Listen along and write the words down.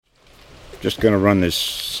Just going to run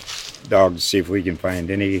this dog to see if we can find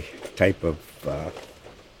any type of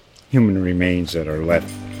human remains that are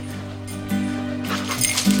left.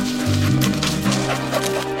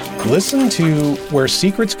 Listen to Where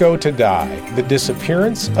Secrets Go to Die, The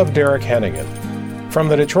Disappearance of Derek Hennigan. From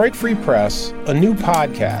the Detroit Free Press, a new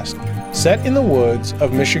podcast set in the woods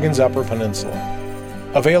of Michigan's Upper Peninsula.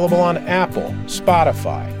 Available on Apple,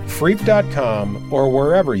 Spotify, Freep.com, or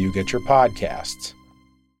wherever you get your podcasts.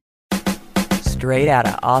 Straight out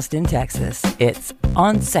of Austin, Texas, it's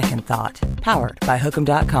On Second Thought, powered by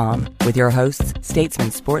Hookem.com, with your hosts, Statesman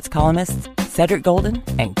sports columnists Cedric Golden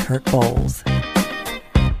and Kirk Bowles.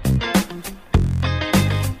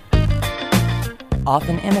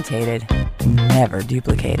 Often imitated, never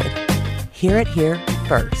duplicated. Hear it here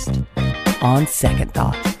first. On Second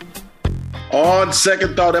Thought. On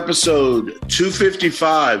Second Thought, episode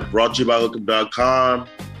 255, brought to you by Hookem.com.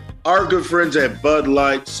 Our good friends at Bud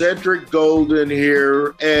Light, Cedric Golden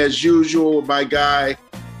here, as usual, my guy,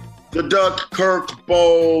 the Duck, Kirk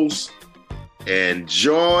Bowles, and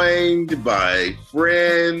joined by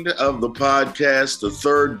friend of the podcast, the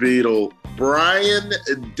third Beatle, Brian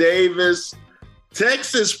Davis.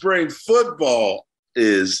 Texas spring football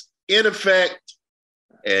is in effect,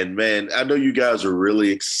 and man, I know you guys are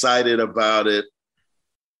really excited about it.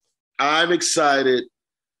 I'm excited.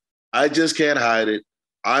 I just can't hide it.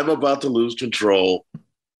 I'm about to lose control.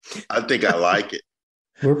 I think I like it.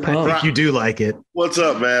 We're pumped. I think you do like it. What's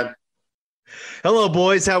up, man? Hello,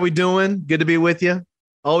 boys. How we doing? Good to be with you.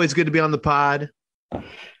 Always good to be on the pod.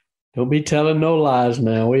 Don't be telling no lies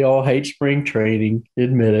now. We all hate spring training.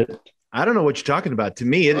 Admit it. I don't know what you're talking about. To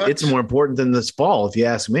me, it's more important than this fall, if you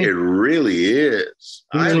ask me. It really is.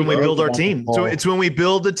 It's when we build our team. So it's when we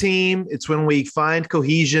build a team. It's when we find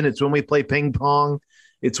cohesion. It's when we play ping pong.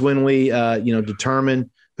 It's when we,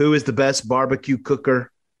 determine who is the best barbecue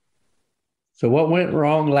cooker. So what went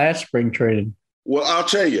wrong last spring training? Well, I'll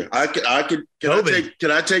tell you. Can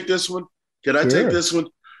I take this one? Can I take this one?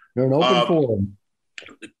 You're an open forum.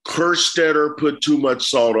 Kerstetter put too much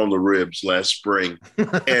salt on the ribs last spring,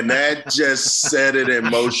 and that just set it in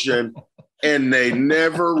motion, and they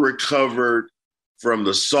never recovered from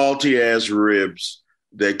the salty-ass ribs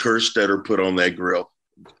that Kerstetter put on that grill.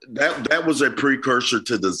 That was a precursor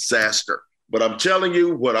to disaster. But I'm telling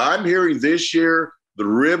you, what I'm hearing this year, the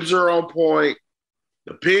ribs are on point,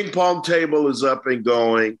 the ping pong table is up and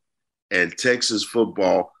going, and Texas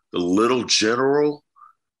football, the little general,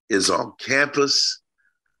 is on campus.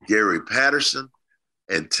 Gary Patterson,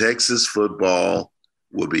 and Texas football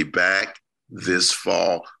will be back this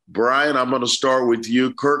fall. Brian, I'm going to start with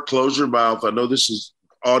you. Kirk, close your mouth. I know this is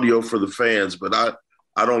audio for the fans, but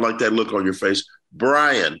I don't like that look on your face.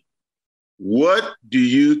 Brian, what do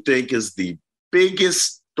you think is the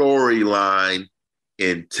biggest storyline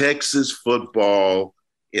in Texas football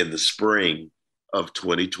in the spring of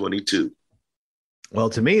 2022? Well,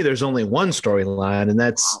 to me, there's only one storyline, and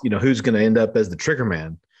that's, who's going to end up as the trigger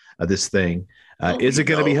man of this thing. Is it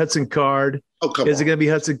going to be Hudson Card? Oh, come Is on. it going to be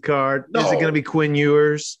Hudson Card? No. Is it going to be Quinn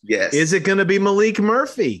Ewers? Yes. Is it going to be Malik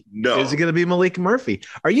Murphy? No. Is it going to be Malik Murphy?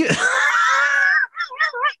 Are you?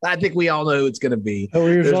 I think we all know who it's going to be. So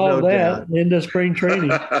we resolve There's no into spring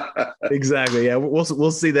training. Exactly. Yeah,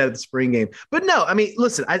 we'll see that at the spring game. But no, I mean,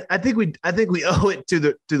 listen, I think we owe it to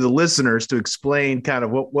the listeners to explain kind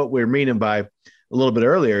of what we're meaning by a little bit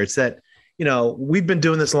earlier. It's that we've been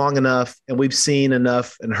doing this long enough, and we've seen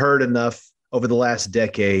enough and heard enough over the last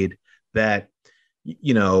decade that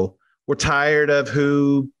we're tired of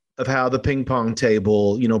how the ping pong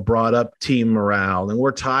table brought up team morale, and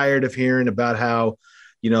we're tired of hearing about how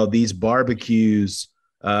these barbecues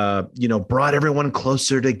brought everyone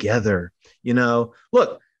closer together.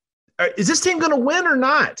 Look, is this team going to win or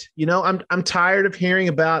not? I'm tired of hearing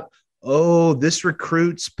about, this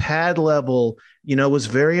recruit's pad level was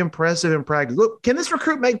very impressive in practice. Look, can this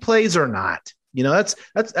recruit make plays or not?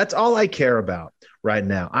 That's all I care about right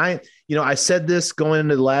now. I said this going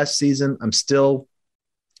into the last season. I'm still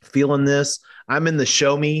feeling this. I'm in the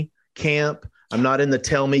show me camp. I'm not in the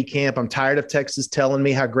tell me camp. I'm tired of Texas telling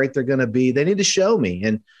me how great they're going to be. They need to show me.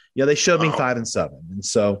 And, they showed me 5-7. And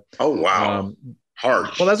so, oh, wow.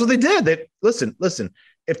 Harsh. Well, that's what they did. Listen,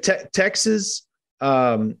 if Texas,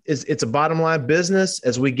 it's a bottom line business.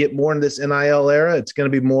 As we get more into this NIL era, it's going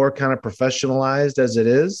to be more kind of professionalized as it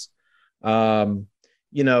is. The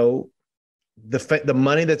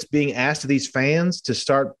money that's being asked of these fans to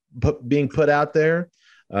start being put out there,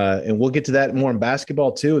 and we'll get to that more in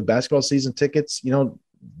basketball too, with basketball season tickets,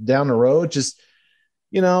 down the road. Just,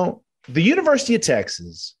 the University of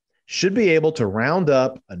Texas should be able to round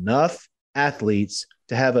up enough athletes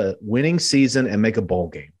to have a winning season and make a bowl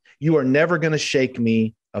game. You are never going to shake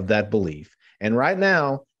me of that belief. And right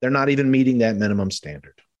now, they're not even meeting that minimum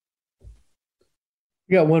standard.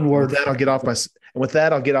 You got one word. With that, I'll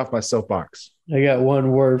get off my soapbox. I got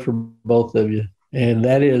one word for both of you, and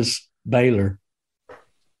that is Baylor.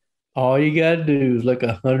 All you got to do is look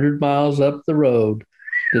 100 miles up the road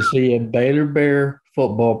to see a Baylor Bear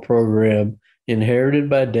football program inherited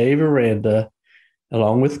by Dave Aranda,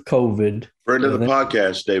 along with COVID. Friend of the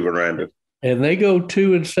podcast, Dave Aranda. And they go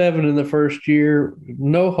 2-7 in the first year,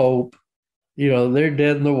 no hope. They're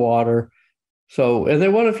dead in the water. So, and they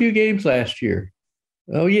won a few games last year.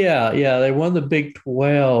 Oh yeah, they won the Big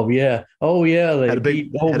 12. Yeah. Oh yeah, they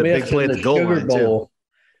beat Ole Miss in the Sugar Bowl.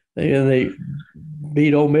 And they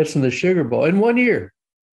beat Ole Miss in the Sugar Bowl in 1 year.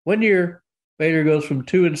 1 year, Baylor goes from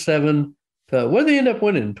 2-7 to what did they end up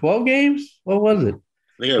winning? 12 games? What was it?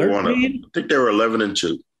 I think they were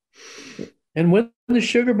 11-2. And win the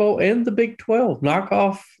Sugar Bowl and the Big 12. Knock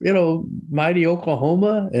off, mighty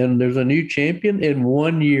Oklahoma, and there's a new champion in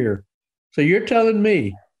 1 year. So you're telling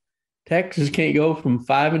me Texas can't go from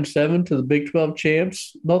 5-7 to the Big 12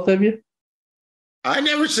 champs, both of you? I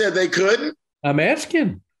never said they couldn't. I'm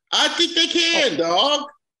asking. I think they can, dog.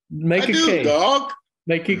 Make a case. Dog.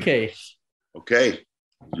 Make your case. Okay.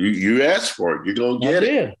 You asked for it. You're going to get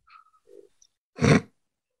it.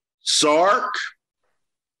 Sark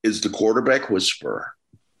is the quarterback whisperer.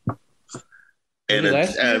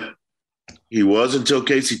 And he was until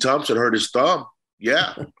Casey Thompson hurt his thumb.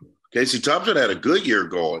 Yeah. Casey Thompson had a good year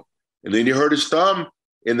going. And then he hurt his thumb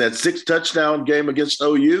in that 6-touchdown game against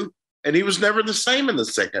OU. And he was never the same in the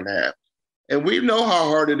second half. And we know how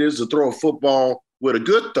hard it is to throw a football with a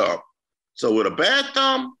good thumb. So with a bad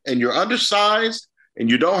thumb and you're undersized and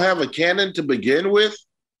you don't have a cannon to begin with.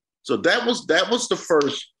 So that was the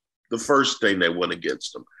first thing they went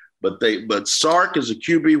against them. But Sark is a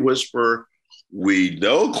QB whisperer. We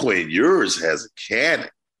know Quinn Ewers has a cannon.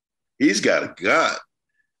 He's got a gun.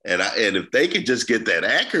 And if they could just get that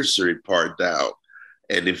accuracy part down,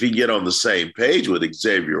 and if he get on the same page with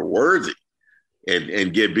Xavier Worthy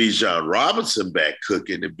and get Bijan Robinson back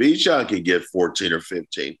cooking, and Bijan can get 14 or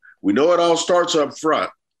 15, we know it all starts up front.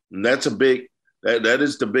 And that's that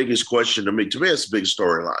is the biggest question to me. To me, it's a big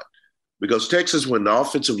storyline. Because Texas, when the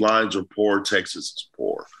offensive lines are poor, Texas is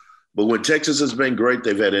poor. But when Texas has been great,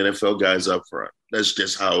 they've had NFL guys up front. That's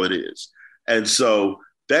just how it is. And so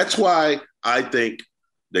that's why I think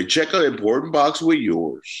they check an important box with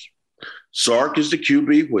yours. Sark is the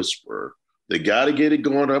QB whisperer. They got to get it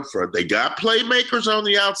going up front. They got playmakers on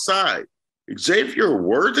the outside. Xavier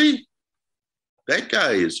Worthy, that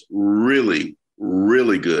guy is really,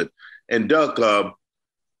 really good. And Duck,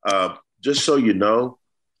 just so you know,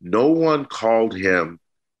 no one called him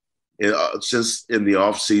since in the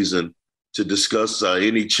offseason to discuss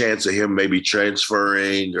any chance of him maybe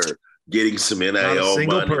transferring or getting some NIL money.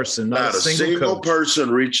 Not a single person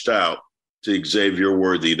reached out to Xavier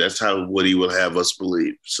Worthy. That's what he will have us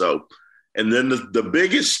believe. So, and then the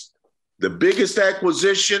biggest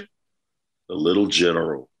acquisition, the little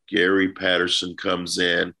general, Gary Patterson comes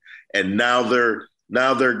in, and now they're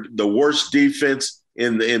the worst defense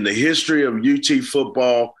in the history of UT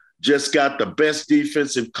football. Just got the best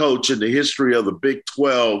defensive coach in the history of the Big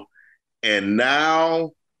 12. And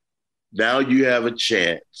now you have a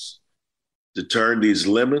chance to turn these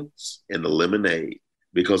lemons into lemonade,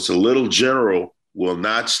 because the little general will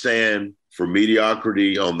not stand for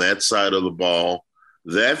mediocrity on that side of the ball.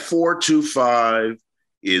 That 4-2-5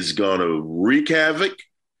 is going to wreak havoc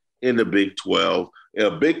in the Big 12.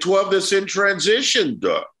 A Big 12 that's in transition,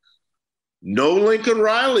 Doug. No Lincoln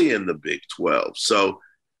Riley in the Big 12. So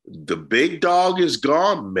the big dog is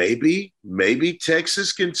gone. Maybe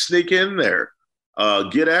Texas can sneak in there,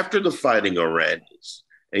 get after the Fighting Arandas,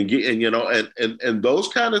 and those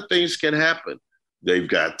kind of things can happen. They've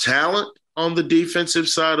got talent on the defensive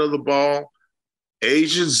side of the ball.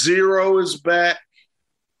 Agent Zero is back.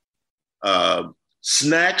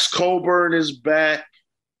 Snacks Colburn is back.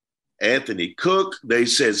 Anthony Cook, they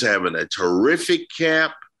say, is having a terrific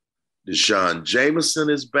camp. Deshaun Jameson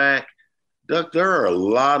is back. Duck, there are a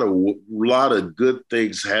lot of good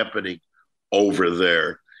things happening over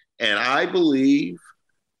there. And I believe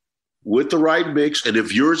with the right mix, and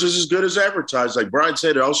if yours is as good as advertised, like Brian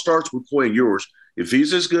said, it all starts with Quinn Ewers. If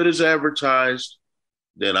he's as good as advertised,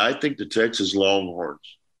 then I think the Texas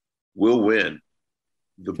Longhorns will win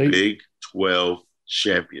the Big 12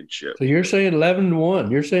 championship. So you're saying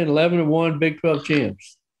 11-1. You're saying 11-1 Big 12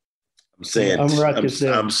 champs. I'm saying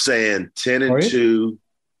 10-2,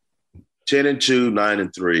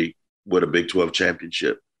 9-3 with a Big 12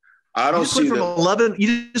 championship. I don't see from 11.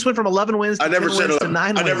 You just went from 11 wins to 10 wins to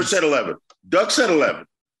 9 wins. I never said 11. Duck said 11.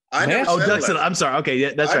 I never Oh, said Doug 11. said, I'm sorry. Okay,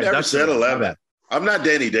 yeah, that's I right. never Doug said 11. I'm not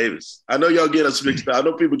Danny Davis. I know y'all get us mixed up. I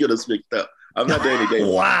know people get us mixed up. I'm not Danny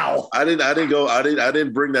Davis. Wow. I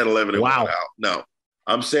didn't bring that 11 and Wow. 1 out. No.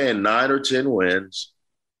 I'm saying 9 or 10 wins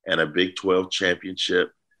and a Big 12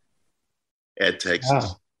 championship at Texas.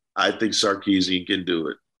 Wow. I think Sarkisian can do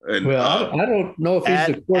it. And Well, I don't know if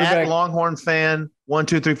he's the quarterback. At Longhorn fan 1,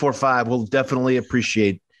 2, 3, 4, 5 will definitely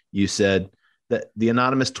appreciate you said that the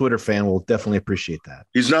anonymous Twitter fan will definitely appreciate that.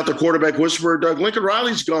 he's not the quarterback whisperer, Doug. Lincoln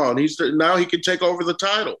Riley's gone. Now he can take over the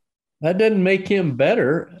title. That doesn't make him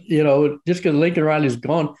better, just because Lincoln Riley's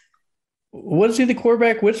gone. Was he the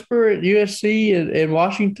quarterback whisperer at USC and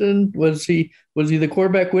Washington? Was he the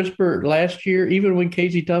quarterback whisperer last year, even when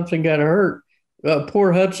Casey Thompson got hurt?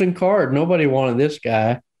 Poor Hudson Card. Nobody wanted this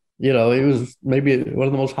guy. He was maybe one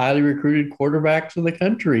of the most highly recruited quarterbacks in the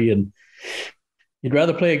country, and you'd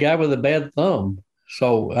rather play a guy with a bad thumb.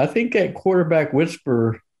 So I think that quarterback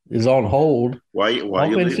whisperer is on hold. Why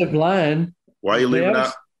Offensive line. Why are you leaving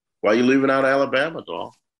out Alabama,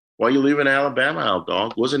 dog? Why are you leaving Alabama out,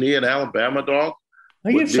 dog? Wasn't he an Alabama dog?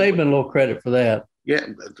 I give Saban a little credit for that. Yeah,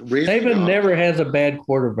 really, Saban never has a bad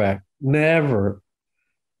quarterback. Never.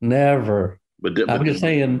 But I'm just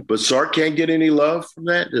saying. But Sark can't get any love from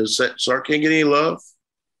that? Sark can't get any love?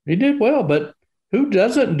 He did well, but who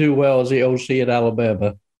doesn't do well as the OC at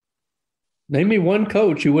Alabama? Name me one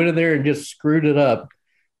coach who went in there and just screwed it up,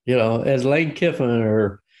 as Lane Kiffin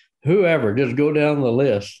or whoever. Just go down the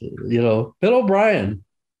list. Bill O'Brien,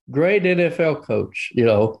 great NFL coach.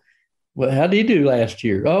 Well, how did he do last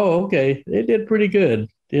year? Oh, okay, they did pretty good.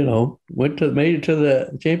 Made it to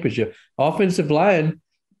the championship. Offensive line.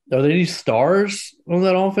 Are there any stars on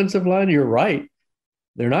that offensive line? You're right.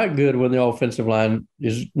 They're not good when the offensive line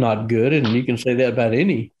is not good, and you can say that about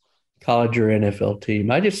any college or NFL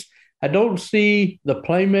team. I don't see the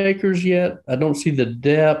playmakers yet. I don't see the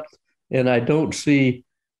depth, and I don't see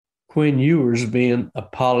Quinn Ewers being a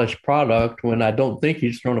polished product when I don't think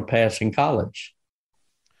he's thrown a pass in college.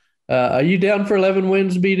 Are you down for 11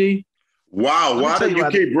 wins, BD? Wow. Why do you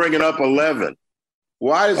keep bringing up 11?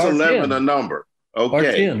 Why is 11 10. a number? Okay. Or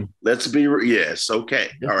 10. Let's be yes. Okay.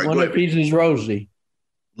 All right. One of these is rosy.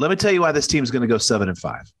 Let me tell you why this team's going to go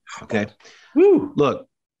 7-5. Okay. Woo. Look,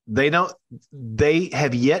 they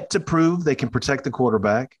have yet to prove they can protect the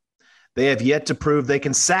quarterback. They have yet to prove they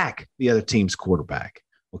can sack the other team's quarterback.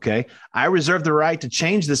 Okay. I reserve the right to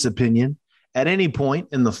change this opinion at any point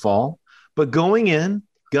in the fall, but going in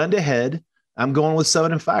gun to head, I'm going with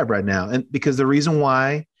 7-5 right now. And because the reason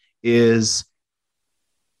why is,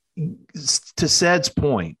 to Ced's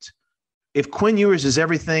point, if Quinn Ewers is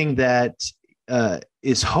everything that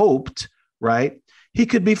is hoped, right, he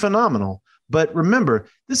could be phenomenal. But remember,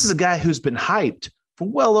 this is a guy who's been hyped for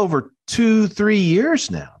well over 2-3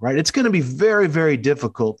 years now, right? It's going to be very, very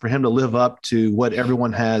difficult for him to live up to what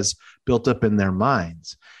everyone has built up in their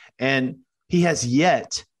minds. And he has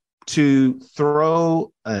yet to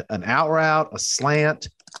throw an out route, a slant,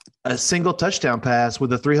 a single touchdown pass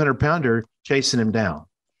with a 300-pounder chasing him down.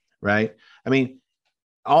 Right. I mean,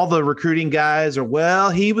 all the recruiting guys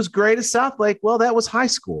are, he was great at Southlake. Well, that was high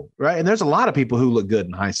school. Right. And there's a lot of people who look good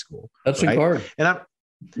in high school. That's right? a card. And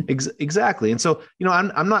exactly. And so,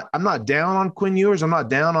 I'm not down on Quinn Ewers. I'm not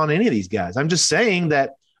down on any of these guys. I'm just saying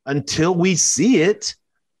that until we see it,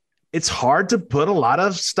 it's hard to put a lot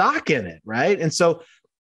of stock in it. Right. And so,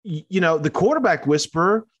 the quarterback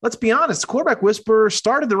whisperer, let's be honest, the quarterback whisperer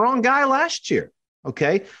started the wrong guy last year.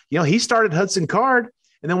 Okay. He started Hudson Card.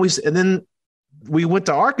 And then we went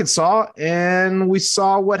to Arkansas and we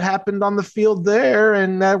saw what happened on the field there,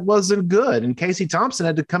 and that wasn't good. And Casey Thompson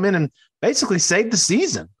had to come in and basically save the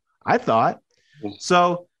season, I thought.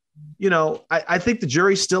 So, I think the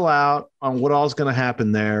jury's still out on what all's going to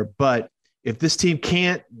happen there. But if this team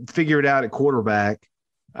can't figure it out at quarterback,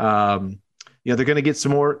 they're going to get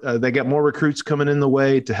some more. They got more recruits coming in the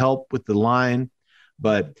way to help with the line.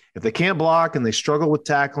 But if they can't block and they struggle with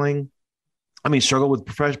tackling, struggle with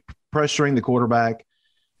pressuring the quarterback,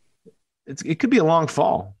 it could be a long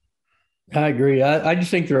fall. I agree. I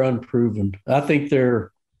just think they're unproven. I think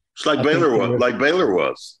they're. It's like Baylor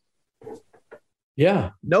was.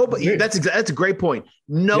 Yeah. Nobody. That's a great point.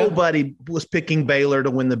 Nobody was picking Baylor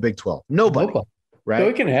to win the Big 12. Nobody. Right. So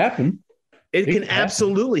it can happen. It can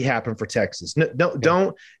absolutely happen for Texas. No,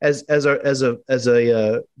 don't as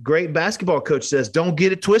a great basketball coach says, don't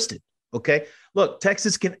get it twisted. Okay. Look,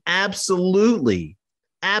 Texas can absolutely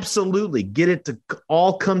get it to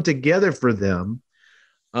all come together for them.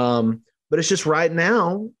 But it's just right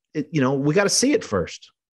now, we got to see it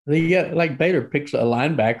first. Baylor picks a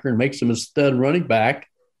linebacker and makes him a stud running back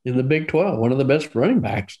in the Big 12, one of the best running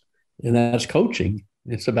backs, and that's coaching.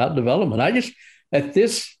 It's about development. I just, at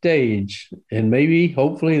this stage, and maybe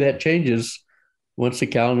hopefully that changes once the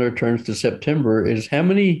calendar turns to September, is how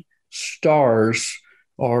many stars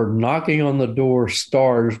or knocking on the door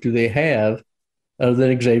stars do they have other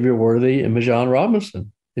than Xavier Worthy and Bijan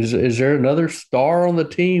Robinson? Is there another star on the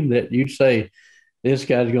team that you'd say this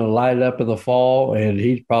guy's going to light it up in the fall and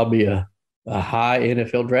he's probably a high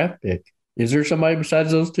NFL draft pick? Is there somebody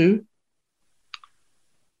besides those two?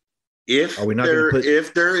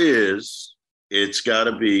 If there is, it's got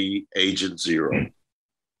to be Agent Zero.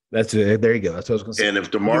 That's it. There you go. That's what I was going to say. And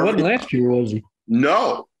if He wasn't last year, was he?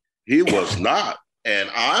 No, he was not. And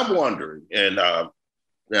I'm wondering, and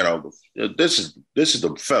this is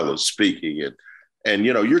the fellas speaking, and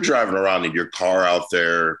you're driving around in your car out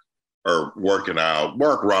there or working out.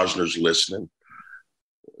 Mark Rosner's listening.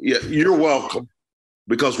 Yeah, you're welcome,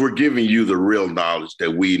 because we're giving you the real knowledge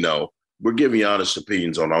that we know. We're giving you honest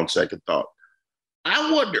opinions on second thought.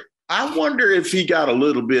 I wonder if he got a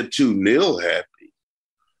little bit too nil happy,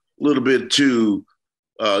 a little bit too,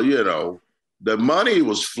 the money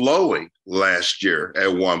was flowing last year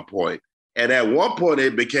at one point. And at one point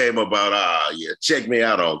it became about, check me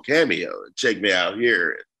out on Cameo, check me out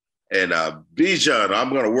here. And Bijan,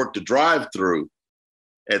 I'm going to work the drive-through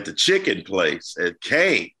at the chicken place at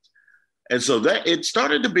Cane's. And so that it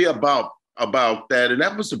started to be about that. And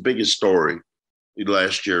that was the biggest story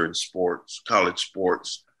last year in sports, college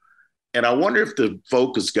sports. And I wonder if the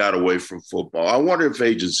focus got away from football. I wonder if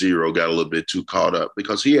Agent Zero got a little bit too caught up,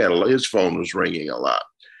 because his phone was ringing a lot.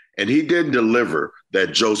 And he didn't deliver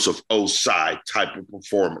that Joseph Osai type of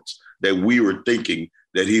performance that we were thinking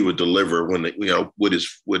that he would deliver when, with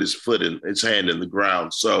his foot in his hand in the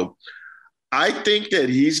ground. So I think that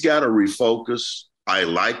he's got to refocus. I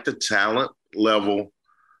like the talent level.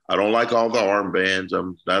 I don't like all the armbands.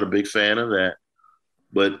 I'm not a big fan of that.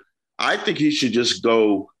 But I think he should just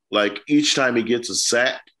go, like, each time he gets a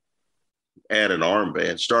sack, add an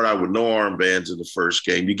armband. Start out with no armbands in the first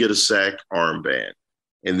game. You get a sack, armband.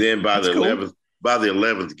 And then by the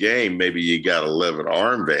 11th game, maybe you got 11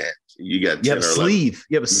 armbands. You got 10 you have a sleeve.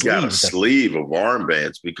 You have a you sleeve. got a sleeve of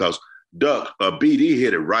armbands, because BD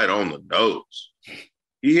hit it right on the nose.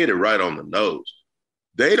 He hit it right on the nose.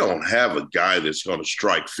 They don't have a guy that's going to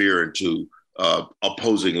strike fear into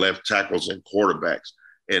opposing left tackles and quarterbacks.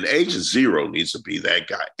 And Agent Zero needs to be that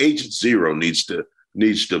guy. Agent Zero needs to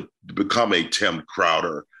become a Tim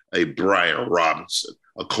Crowder, a Brian Robinson,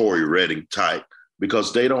 a Corey Redding type,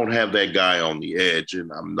 because they don't have that guy on the edge.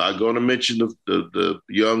 And I'm not going to mention the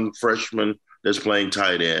young freshman that's playing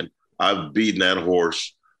tight end. I've beaten that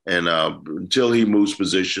horse. And until he moves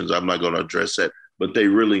positions, I'm not going to address that. But they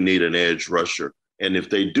really need an edge rusher. And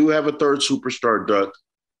if they do have a third superstar, Duck,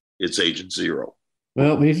 it's Agent Zero.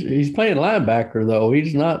 Well, he's playing linebacker, though.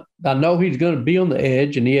 He's not – I know he's going to be on the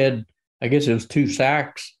edge, and he had, I guess it was 2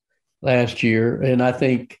 sacks last year. And I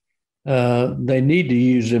think they need to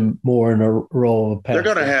use him more in a role of a pass. They're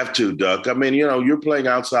going to have to, Duck. I mean, you're playing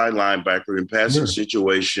outside linebacker in passing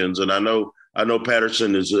situations. And I know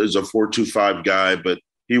Patterson is a 4-2-5 guy, but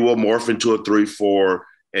he will morph into a 3-4.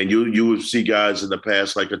 And you would see guys in the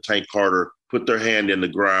past like a Tank Carter put their hand in the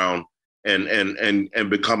ground and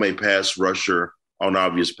become a pass rusher on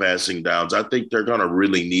obvious passing downs. I think they're going to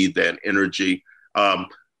really need that energy.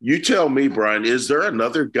 You tell me, Brian, is there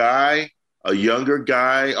another guy, a younger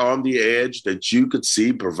guy on the edge that you could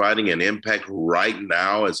see providing an impact right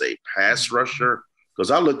now as a pass rusher?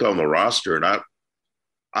 Because I looked on the roster and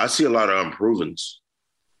I see a lot of unprovens.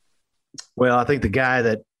 Well, I think the guy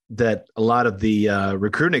that a lot of the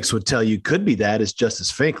recruitniks would tell you could be that is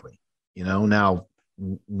Justice Finkley. Now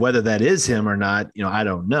whether that is him or not, I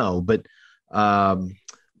don't know. But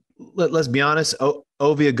let's be honest,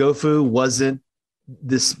 Ovie Oghoufo wasn't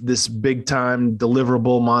this big time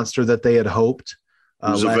deliverable monster that they had hoped.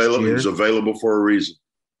 He was available for a reason,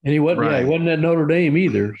 and he wasn't. Right. Yeah, he wasn't at Notre Dame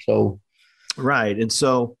either. So right, and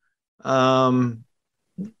so and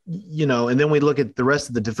then we look at the rest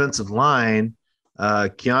of the defensive line.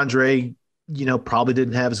 Keandre, probably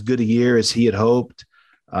didn't have as good a year as he had hoped.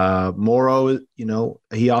 Morrow,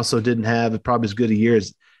 he also didn't have probably as good a year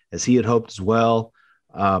as he had hoped as well.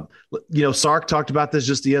 Sark talked about this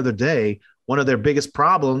just the other day. One of their biggest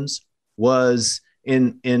problems was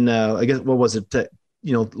in I guess, what was it?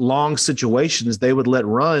 Long situations. They would let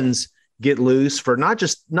runs get loose for not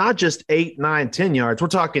just 8, 9, 10 yards. We're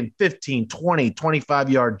talking 15, 20,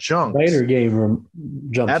 25-yard chunks. Later game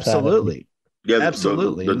jumps. Absolutely. Yeah,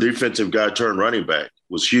 absolutely. The defensive guy turned running back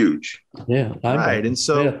was huge. Yeah, right. And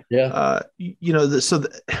so, I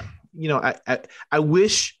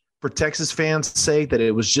wish for Texas fans' sake that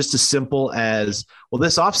it was just as simple as, well,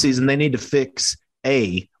 this offseason they need to fix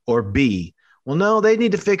A or B. Well, no, they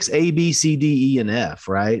need to fix A, B, C, D, E, and F,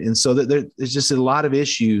 right? And so there's just a lot of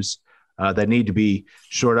issues that need to be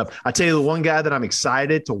shored up. I tell you, the one guy that I'm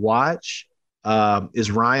excited to watch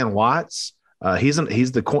is Ryan Watts. He's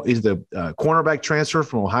the cornerback transfer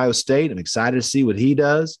from Ohio State. I'm excited to see what he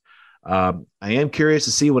does. I am curious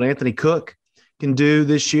to see what Anthony Cook can do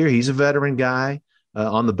this year. He's a veteran guy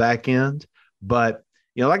on the back end, but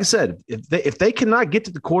like I said, if they cannot get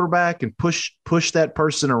to the quarterback and push that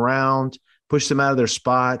person around, push them out of their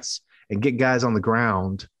spots, and get guys on the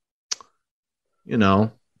ground, it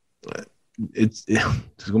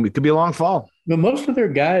could be a long fall. But most of their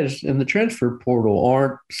guys in the transfer portal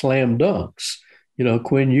aren't slam dunks.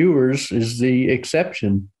 Quinn Ewers is the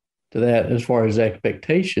exception to that as far as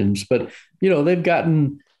expectations. But they've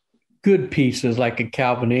gotten good pieces like a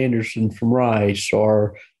Calvin Anderson from Rice,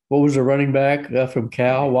 or what was the running back from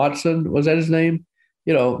Cal? Watson, was that his name?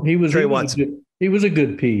 He was a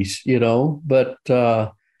good piece, but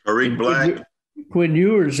Tariq Black. Quinn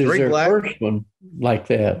Ewers is their first one like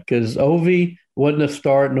that, because Ovie wasn't a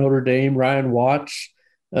start at Notre Dame. Ryan Watts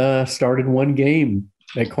started one game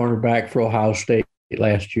at cornerback for Ohio State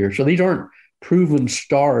last year. So these aren't proven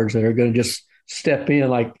stars that are going to just step in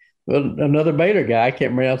like another Baylor guy. I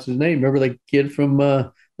can't pronounce his name. Remember the kid from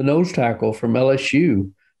the nose tackle from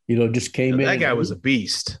LSU? Just came in. That guy was a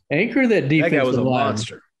beast. Anchor that defensive line. That guy was a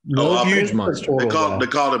monster. Huge monster. They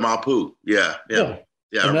called him Apu. Yeah.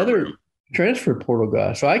 Another transfer portal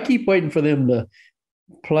guy. So I keep waiting for them to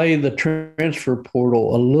play the transfer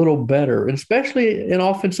portal a little better, especially in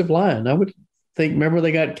offensive line. I would think, remember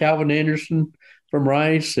they got Calvin Anderson from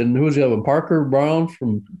Rice, and who was the other one? Parker Brown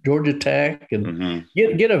from Georgia Tech, and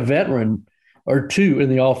get a veteran or two in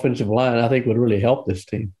the offensive line, I think would really help this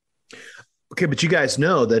team. Okay, but you guys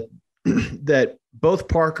know that both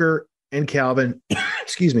Parker and Calvin,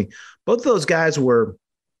 both those guys were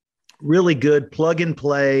really good plug and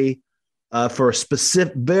play for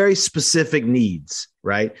very specific needs,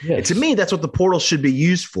 right? Yes. And to me, that's what the portal should be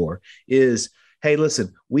used for is, hey,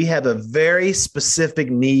 listen, we have a very specific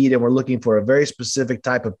need and we're looking for a very specific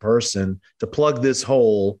type of person to plug this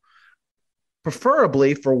hole,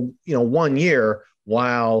 preferably for 1 year,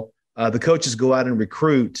 while the coaches go out and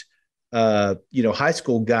recruit high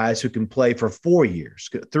school guys who can play for 4 years,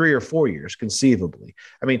 3 or 4 years, conceivably.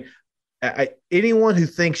 I mean, anyone who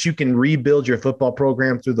thinks you can rebuild your football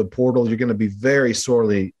program through the portal, you're going to be very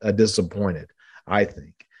sorely disappointed, I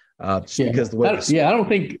think. Because the way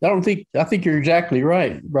I think you're exactly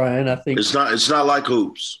right, Brian. I think it's not like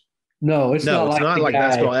hoops. No, it's not like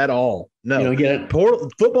basketball at all. No,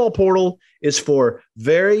 football portal is for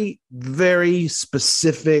very, very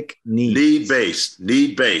specific needs.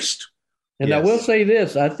 Need based. And yes. I will say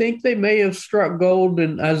this: I think they may have struck gold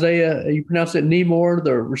in Isaiah. You pronounce it Nemore,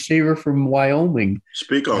 the receiver from Wyoming.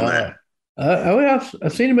 Speak on that.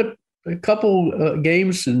 I've seen him at a couple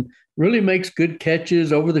games and really makes good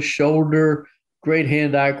catches over the shoulder. Great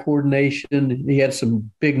hand-eye coordination. He had some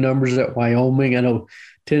big numbers at Wyoming. I know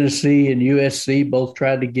Tennessee and USC both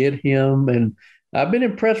tried to get him, and I've been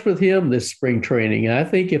impressed with him this spring training. And I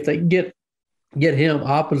think if they can get him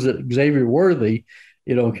opposite Xavier Worthy,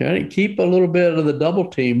 kind of keep a little bit of the double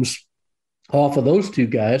teams off of those two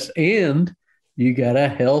guys. And you got a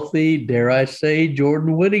healthy, dare I say,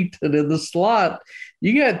 Jordan Whittington in the slot.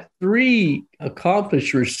 You got 3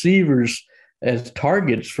 accomplished receivers as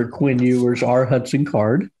targets for Quinn Ewers, R. Hudson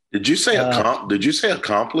Card. Did you say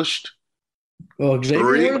accomplished? Well, Xavier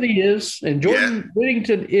Worthy is, and Jordan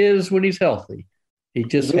Whittington is when he's healthy. He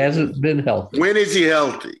just hasn't been healthy. When is he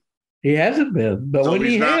healthy? He hasn't been, but when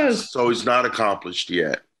he has. So he's not accomplished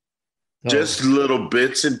yet. Oh. Just little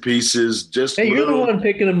bits and pieces. You're the one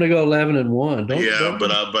picking him to go 11-1.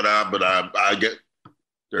 But I get.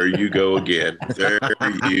 There you go again.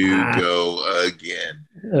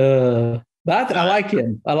 But I like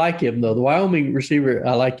him. I like him, though. The Wyoming receiver,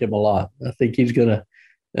 I like him a lot. I think he's going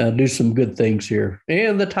to do some good things here.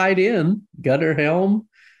 And the tight end, Gunnar Helm,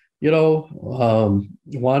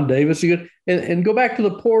 Juan Davis. And go back to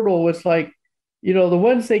the portal. It's like, the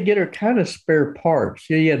ones they get are kind of spare parts.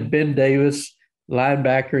 You had Ben Davis,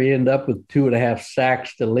 linebacker. He ended up with 2.5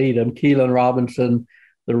 sacks to lead him. Keelan Robinson,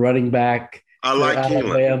 the running back. I like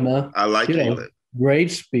Alabama. I like Keelan.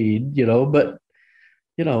 Great speed, but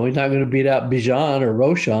he's not going to beat out Bijan or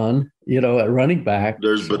Roshan, at running back.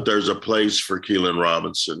 But there's a place for Keelan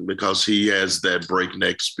Robinson because he has that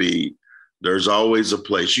breakneck speed. There's always a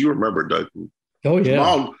place. You remember, Doug? Oh,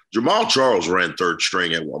 yeah. Jamal Charles ran third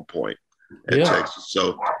string at one point at Texas.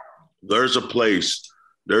 So there's a place.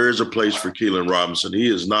 There is a place for Keelan Robinson. He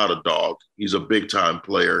is not a dog. He's a big-time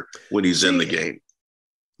player when he's in the game.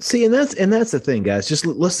 See, and that's the thing, guys. Just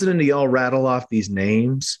listening to y'all rattle off these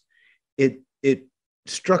names, it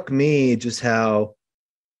struck me just how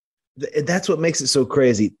that's what makes it so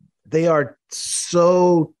crazy. They are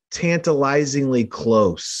so tantalizingly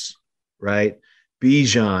close, right?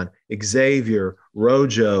 Bijan, Xavier,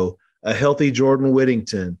 Rojo, a healthy Jordan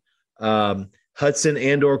Whittington, Hudson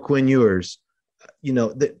and/or Quinn Ewers.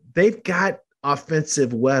 They've got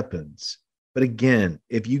offensive weapons, but again,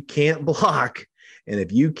 if you can't block and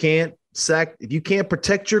if you can't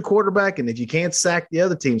protect your quarterback, and if you can't sack the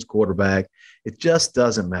other team's quarterback, it just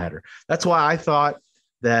doesn't matter. That's why I thought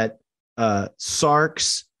that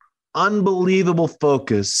Sark's unbelievable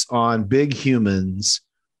focus on big humans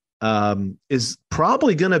is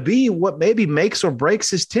probably going to be what maybe makes or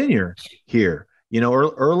breaks his tenure here,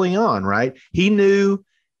 early on, right? He knew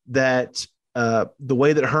that the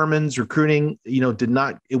way that Herman's recruiting,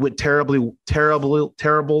 it went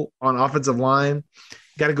terrible on offensive line.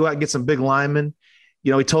 Got to go out and get some big linemen.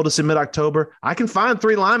 He told us in mid-October, I can find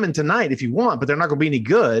 3 linemen tonight if you want, but they're not going to be any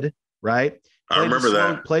good, right? I remember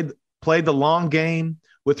that. Played the long game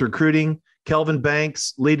with recruiting. Kelvin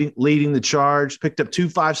Banks leading the charge, picked up 2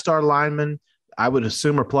 5-star linemen. I would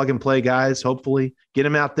assume are plug-and-play guys, hopefully. Get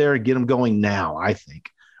them out there and get them going now, I think,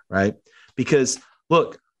 right? Because,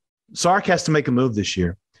 look, Sark has to make a move this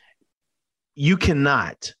year. You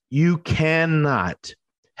cannot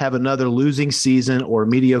have another losing season or a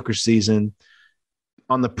mediocre season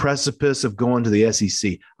on the precipice of going to the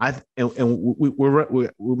SEC.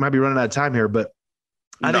 We might be running out of time here, but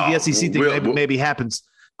I think the SEC thing maybe happens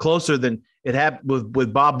closer than it happened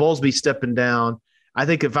with Bob Bowlesby stepping down. I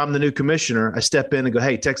think if I'm the new commissioner, I step in and go,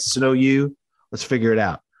 hey, Texas and OU, let's figure it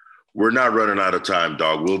out. We're not running out of time,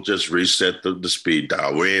 dog. We'll just reset the speed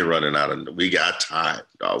dial. We ain't running out of – we got time,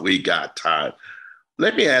 dog. We got time.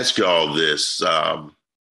 Let me ask you all this.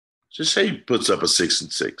 Just say he puts up a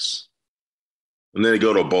 6-6, and then they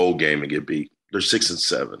go to a bowl game and get beat. They're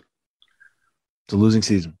 6-7. It's a losing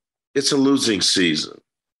season. It's a losing season.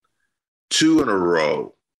 2 in a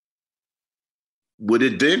row. Would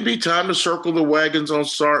it then be time to circle the wagons on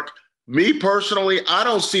Sark? Me personally, I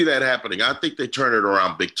don't see that happening. I think they turn it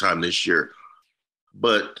around big time this year.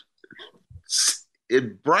 But if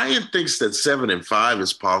Brian thinks that 7-5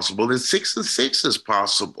 is possible, then 6-6 is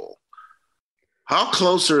possible. How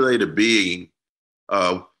close are they to being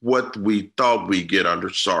what we thought we'd get under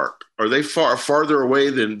Sark? Are they farther away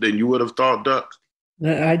than you would have thought, Duck?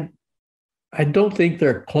 I don't think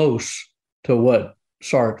they're close to what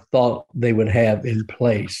Sark thought they would have in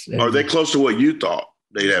place. Are they close to what you thought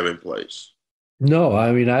they'd have in place? No,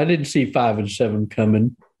 I mean, I didn't see 5-7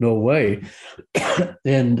 coming. No way.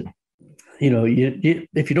 And,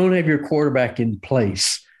 if you don't have your quarterback in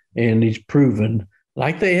place and he's proven,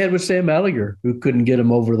 like they had with Sam Ehlinger, who couldn't get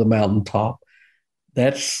him over the mountaintop,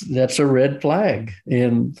 that's a red flag.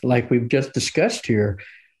 And like we've just discussed here,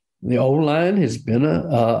 the O-line has been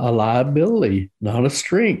a liability, not a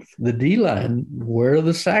strength. The D-line, where are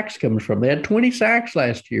the sacks coming from? They had 20 sacks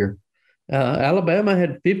last year. Alabama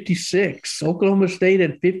had 56. Oklahoma State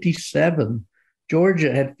had 57.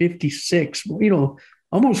 Georgia had 56.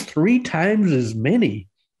 Almost 3 times as many.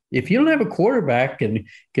 If you don't have a quarterback and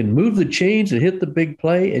can move the chains and hit the big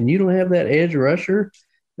play, and you don't have that edge rusher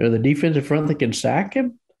or the defensive front that can sack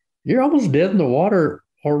him, you're almost dead in the water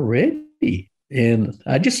already. And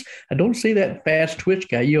I don't see that fast twitch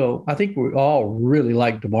guy. I think we all really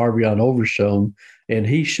like DeMarvion Overshown, and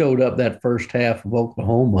he showed up that first half of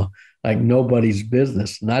Oklahoma like nobody's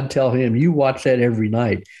business. And I'd tell him, you watch that every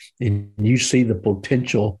night, and you see the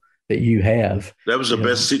potential that you have. That was the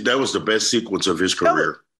best. That was the best sequence of his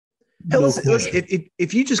career.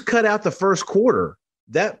 If you just cut out the first quarter,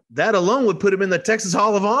 that alone would put him in the Texas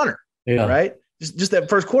Hall of Honor. Yeah. Right. Just that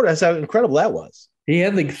first quarter. That's how incredible that was. He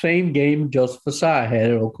had the same game Joseph Asai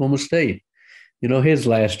had at Oklahoma State, his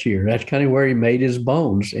last year. That's kind of where he made his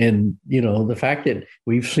bones. And, the fact that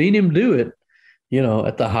we've seen him do it,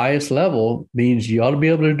 at the highest level means you ought to be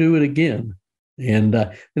able to do it again. And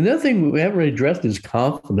the other thing we haven't really addressed is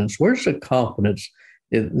confidence. Where's the confidence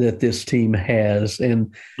that this team has?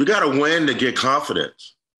 And you got to win to get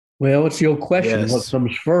confidence. Well, it's your question. Yes. What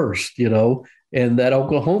comes first, And that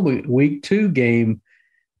Oklahoma Week 2 game,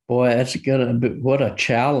 boy, that's gonna be what a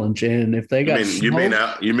challenge. And if they got you mean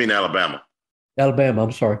Alabama? Alabama,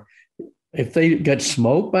 I'm sorry. If they got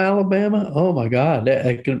smoked by Alabama, oh my God,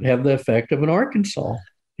 that could have the effect of an Arkansas,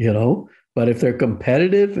 But if they're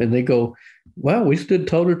competitive and they go, well, we stood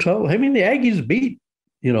toe to toe. I mean, the Aggies beat,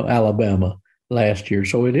 Alabama last year,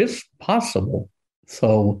 so it is possible.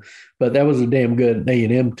 So, but that was a damn good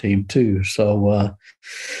A&M team too. So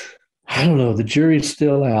I don't know. The jury's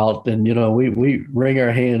still out, and we wring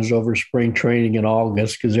our hands over spring training in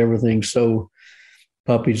August because everything's so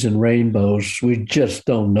puppies and rainbows. We just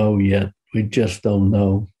don't know yet. We just don't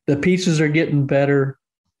know. The pieces are getting better,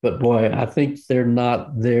 but boy, I think they're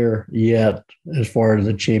not there yet as far as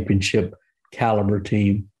the championship caliber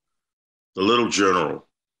team. The little general,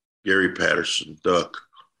 Gary Patterson, Duck.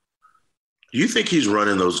 Do you think he's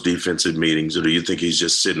running those defensive meetings, or do you think he's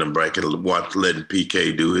just sitting back and letting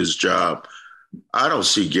PK do his job? I don't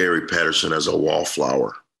see Gary Patterson as a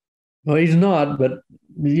wallflower. Well, he's not, but,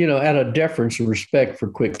 out of deference and respect for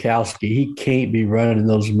Kwiatkowski, he can't be running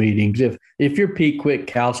those meetings. If you're Pete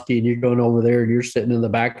Kwiatkowski and you're going over there and you're sitting in the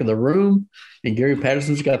back of the room and Gary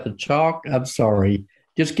Patterson's got the chalk, I'm sorry.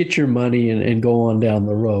 Just get your money and go on down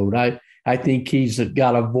the road. I think he's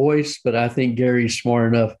got a voice, but I think Gary's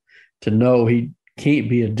smart enough to know he can't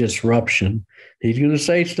be a disruption. He's going to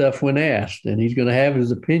say stuff when asked, and he's going to have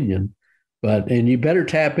his opinion. And you better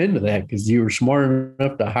tap into that because you were smart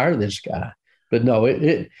enough to hire this guy. But no,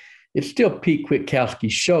 it's still Pete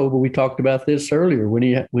Kwiatkowski's show. But we talked about this earlier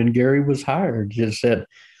when Gary was hired. Just that,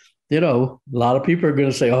 a lot of people are going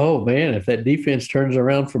to say, "Oh man, if that defense turns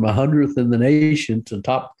around from 100th in the nation to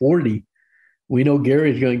top 40, we know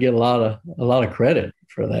Gary's going to get a lot of credit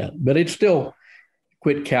for that." But it's still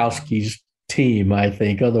Kwiatkowski's team, I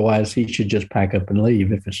think. Otherwise, he should just pack up and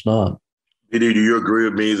leave if it's not. Eddie, do you agree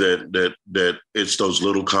with me that it's those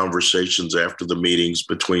little conversations after the meetings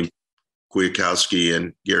between Kwiatkowski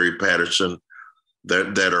and Gary Patterson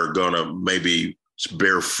that are going to maybe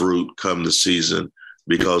bear fruit come the season?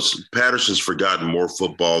 Because Patterson's forgotten more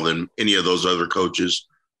football than any of those other coaches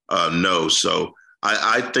know. So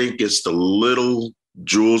I think it's the little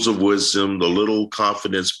jewels of wisdom, the little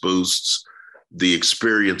confidence boosts, the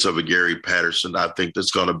experience of a Gary Patterson, I think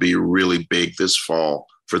that's going to be really big this fall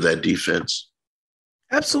for that defense.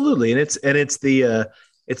 Absolutely. And it's the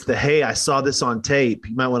hey, I saw this on tape.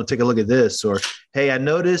 You might want to take a look at this. Or, hey, I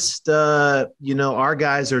noticed, our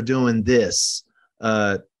guys are doing this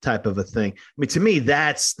type of a thing. I mean, to me,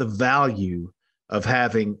 that's the value of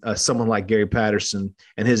having someone like Gary Patterson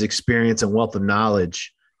and his experience and wealth of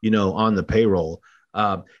knowledge, on the payroll.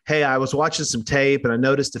 Hey, I was watching some tape and I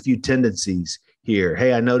noticed a few tendencies here.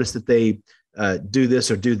 Hey, I noticed that they do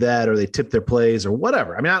this or do that, or they tip their plays or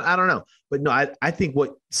whatever. I mean, I don't know, but no, I think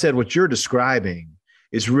what you're describing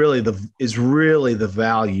is really the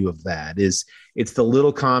value of that. It's the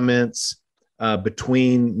little comments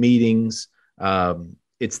between meetings.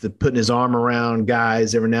 It's the putting his arm around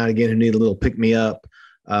guys every now and again who need a little pick me up.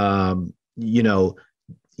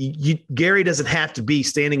 Gary doesn't have to be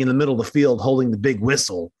standing in the middle of the field holding the big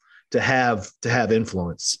whistle to have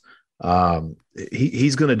influence.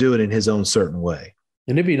 He's going to do it in his own certain way,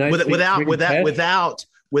 and it'd be nice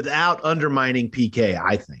without undermining PK,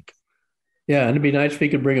 I think. Yeah, and it'd be nice if he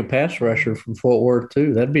could bring a pass rusher from Fort Worth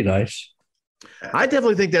too. That'd be nice. I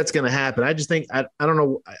definitely think that's going to happen. I just think I don't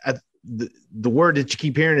know. The word that you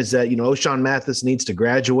keep hearing is that O'Shawn Mathis needs to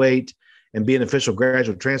graduate and be an official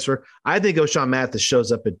graduate transfer. I think O'Shawn Mathis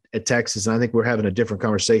shows up at Texas, and I think we're having a different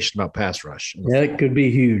conversation about pass rush. That could be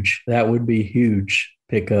huge. That would be huge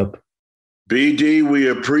pickup. BD, we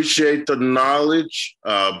appreciate the knowledge.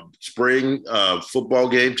 Spring football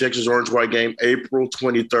game, Texas Orange-White game, April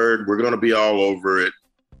 23rd. We're going to be all over it.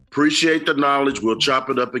 Appreciate the knowledge. We'll chop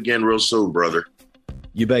it up again real soon, brother.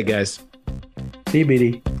 You bet, guys. See you,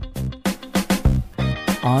 BD.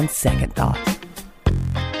 On second thought.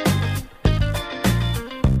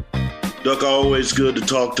 Duck, always good to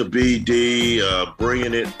talk to BD,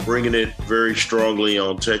 bringing it very strongly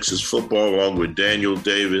on Texas football, along with Daniel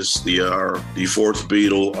Davis, the fourth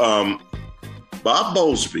Beatle. Bob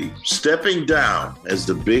Bowlesby stepping down as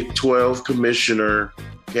the Big 12 commissioner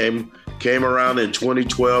came around in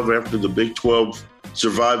 2012 after the Big 12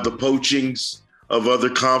 survived the poachings of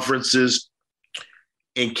other conferences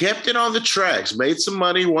and kept it on the tracks, made some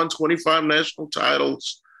money, won 25 national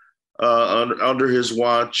titles under his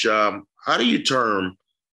watch. How do you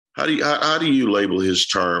label his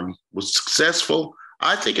term? Was successful?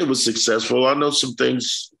 I think it was successful. I know some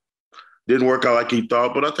things didn't work out like he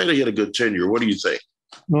thought, but I think he had a good tenure. What do you think?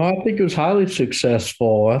 No, I think it was highly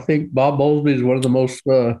successful. I think Bob Bowlesby is one of the most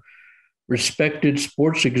respected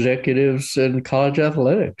sports executives in college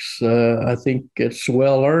athletics. I think it's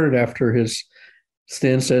well earned after his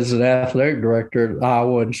stints as an athletic director at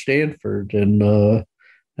Iowa and Stanford, and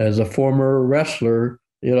as a former wrestler.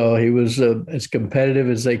 He was as competitive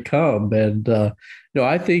as they come. And, I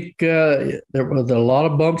think there were a lot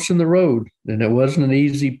of bumps in the road, and it wasn't an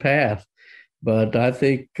easy path. But I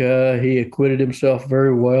think he acquitted himself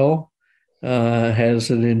very well,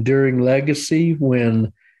 has an enduring legacy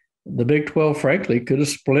when the Big 12, frankly, could have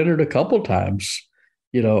splintered a couple times,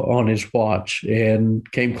 on his watch, and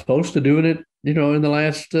came close to doing it, in the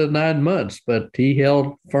last 9 months. But he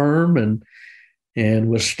held firm and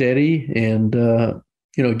was steady, and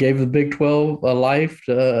gave the Big 12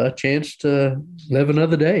 a chance to live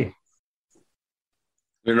another day.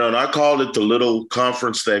 And I called it the little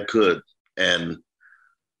conference that could, and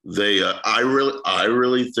they. I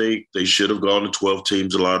really think they should have gone to 12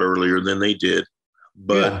 teams a lot earlier than they did,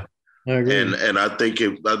 but. Yeah. I agree. And I think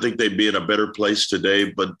they'd be in a better place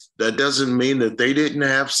today, but that doesn't mean that they didn't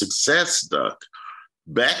have success, Duck.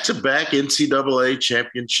 Back-to-back NCAA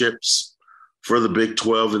championships for the Big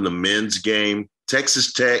 12 in the men's game,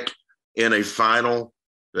 Texas Tech in a final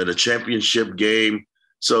and a championship game.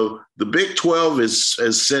 So the Big 12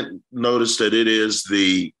 has sent notice that it is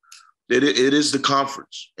the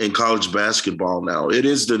conference in college basketball now. It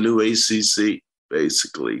is the new ACC.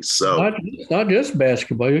 Basically, so it's not just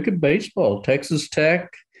basketball. You look at baseball. Texas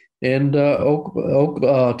Tech and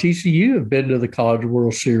TCU have been to the College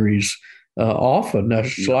World Series often. Now,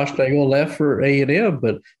 Schlosstein left for A&M,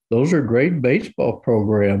 but those are great baseball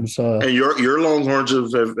programs. And your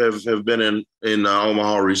Longhorns have been in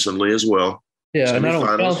Omaha recently as well. Yeah, and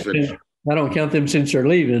I don't count them since they're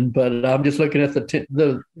leaving, but I'm just looking at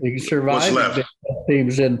the surviving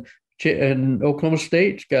teams and Oklahoma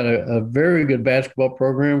State's got a very good basketball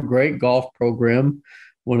program, great golf program,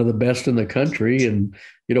 one of the best in the country. And,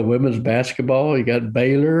 women's basketball, you got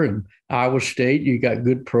Baylor and Iowa State, you got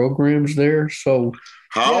good programs there. So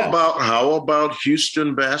how about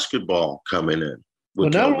Houston basketball coming in? Well,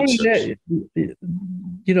 not only that,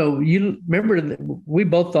 you remember we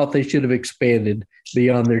both thought they should have expanded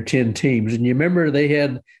beyond their 10 teams. And you remember they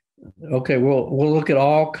had, we'll look at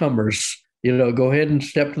all comers. Go ahead and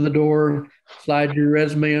step to the door, slide your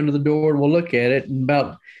resume under the door, and we'll look at it. And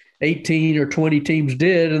about 18 or 20 teams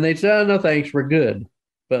did, and they said, "Oh, no, thanks, we're good."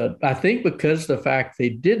 But I think because the fact they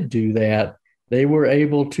did do that, they were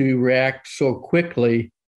able to react so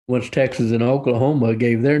quickly once Texas and Oklahoma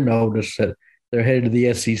gave their notice that they're headed to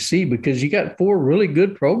the SEC, because you got 4 really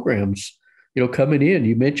good programs, coming in.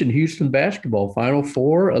 You mentioned Houston basketball, Final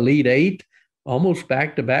Four, Elite Eight, almost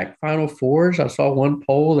back-to-back Final Fours. I saw one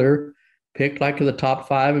poll there. Picked like to the top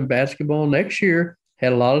 5 in basketball next year,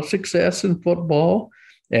 had a lot of success in football,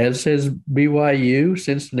 as has BYU.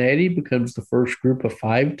 Cincinnati becomes the first group of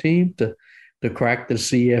 5 team to crack the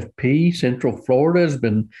CFP. Central Florida has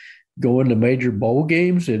been going to major bowl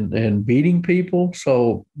games and beating people.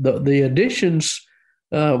 So the additions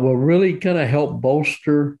will really kind of help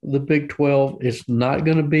bolster the Big 12. It's not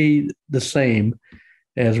going to be the same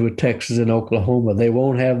as with Texas and Oklahoma. They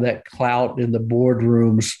won't have that clout in the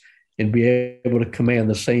boardrooms and be able to command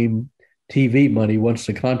the same TV money once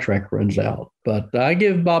the contract runs out. But I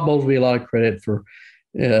give Bob Bowlesby a lot of credit for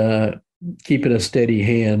keeping a steady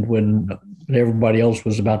hand when everybody else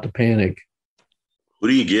was about to panic. Who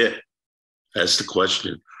do you get? That's the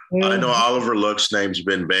question. I know Oliver Luck's name's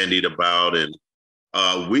been bandied about, and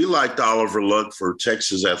we liked Oliver Luck for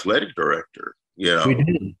Texas athletic director.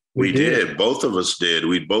 We did. Both of us did.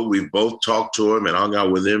 We've both talked to him and hung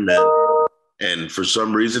out with him, and for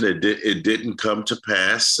some reason it didn't come to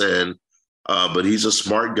pass. And but he's a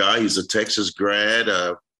smart guy. He's a Texas grad.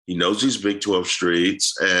 He knows these Big 12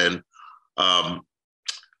 streets, and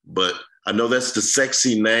but I know that's the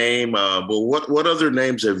sexy name. But what other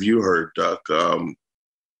names have you heard, Duck?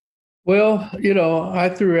 Well, I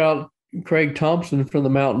threw out Craig Thompson from the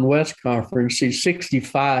Mountain West Conference. He's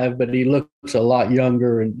 65, but he looks a lot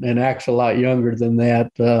younger and acts a lot younger than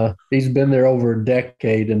that. He's been there over a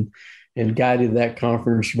decade and guided that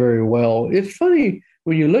conference very well. It's funny,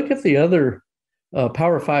 when you look at the other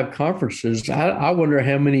Power 5 conferences, I wonder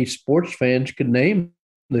how many sports fans could name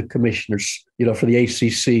the commissioners, for the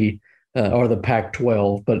ACC or the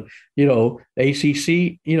Pac-12. But,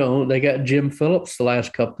 ACC, they got Jim Phillips the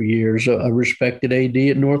last couple of years, a respected AD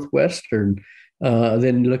at Northwestern.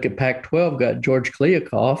 Then you look at Pac-12, got George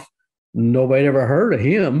Kliavkoff. Nobody ever heard of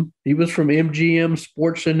him. He was from MGM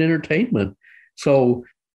Sports and Entertainment. So,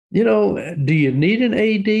 do you need an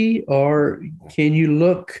AD, or can you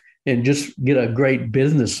look and just get a great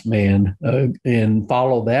businessman and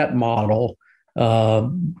follow that model,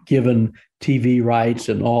 given TV rights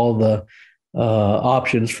and all the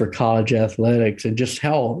options for college athletics, and just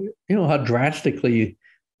how drastically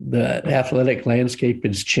the athletic landscape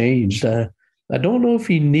has changed? I don't know if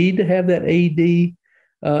you need to have that AD.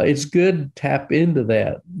 It's good to tap into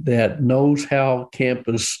that knows how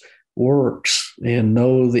campus works and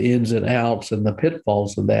know the ins and outs and the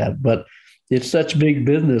pitfalls of that. But it's such big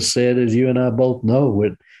business, Sid, as you and I both know.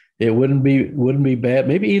 it wouldn't be bad.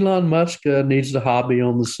 Maybe Elon Musk needs a hobby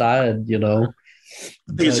on the side,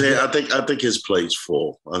 I think his plate's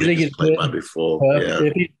full. I think his plate might be full. Yeah.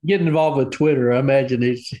 If he's getting involved with Twitter, I imagine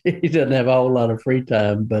he doesn't have a whole lot of free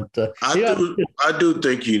time. But I do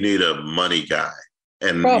think you need a money guy,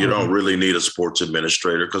 and probably. You don't really need a sports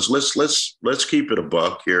administrator, because let's keep it a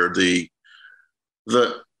buck here. The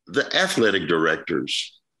athletic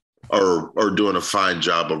directors are doing a fine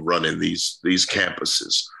job of running these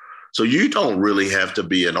campuses. So you don't really have to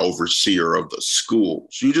be an overseer of the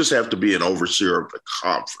schools. You just have to be an overseer of the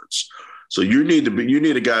conference. So you need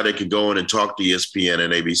a guy that can go in and talk to ESPN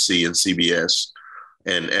and ABC and CBS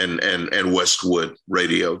and Westwood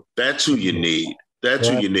Radio. That's who you need. That's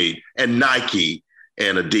who you need. And Nike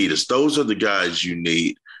and Adidas. Those are the guys you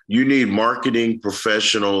need. You need marketing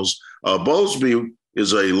professionals. Bowlesby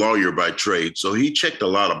is a lawyer by trade, so he checked a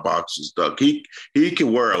lot of boxes, Doug. He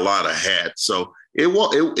can wear a lot of hats. So it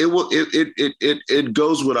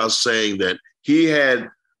goes without saying that he had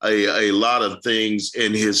a lot of things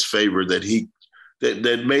in his favor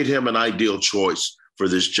that made him an ideal choice for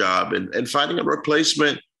this job. And finding a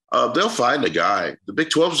replacement, they'll find a guy. The Big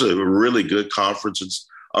 12 is a really good conference,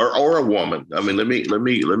 or a woman. I mean, let me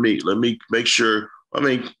make sure. I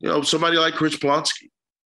mean, somebody like Chris Plonsky.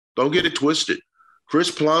 Don't get it twisted.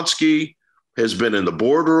 Chris Plonsky has been in the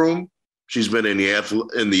boardroom. She's been in the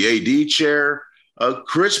AD chair.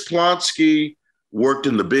 Chris Plonsky worked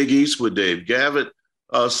in the Big East with Dave Gavitt.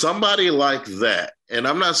 Somebody like that. And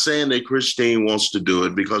I'm not saying that Christine wants to do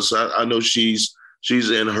it, because I know she's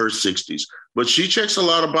in her 60s, but she checks a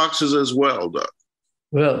lot of boxes as well, Doug.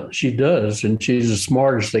 Well, she does, and she's as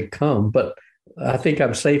smart as they come. But I think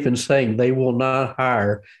I'm safe in saying they will not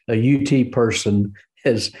hire a UT person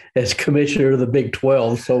as commissioner of the Big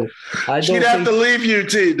 12. So she'd have to leave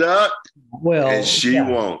UT, Doug. Well, and she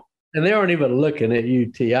won't. And they aren't even looking at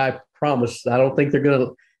UT. I promise. I don't think they're going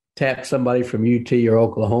to tap somebody from UT or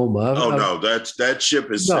Oklahoma. No, that ship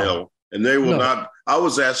has sailed, and they will not. I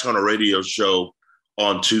was asked on a radio show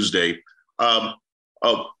on Tuesday,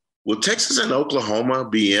 will Texas and Oklahoma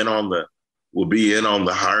be in on the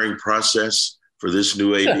hiring process for this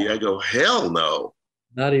new AD? I go, hell no.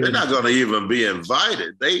 They're not going to even be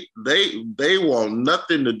invited. They want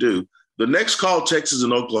nothing to do. The next call Texas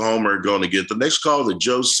and Oklahoma are going to get, the next call that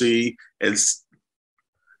Joe C and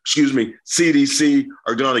CDC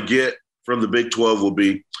are going to get from the Big 12 will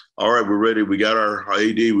be, all right, we're ready. We got our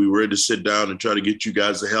AD. We're ready to sit down and try to get you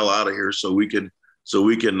guys the hell out of here so we can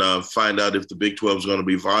find out if the Big 12 is going to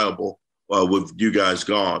be viable with you guys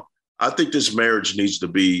gone. I think this marriage needs to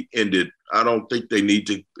be ended. I don't think they need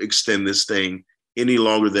to extend this thing any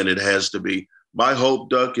longer than it has to be. My hope,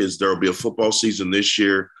 Duck, is there will be a football season this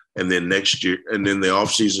year, and then next year, and then the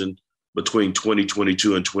offseason between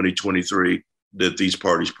 2022 and 2023, that these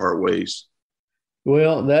parties part ways.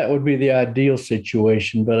 Well, that would be the ideal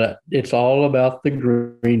situation, but it's all about the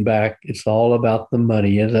greenback. It's all about the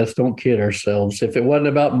money, and let's don't kid ourselves. If it wasn't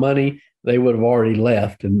about money, they would have already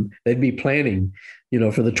left, and they'd be planning,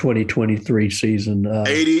 for the 2023 season.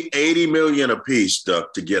 80 million a piece,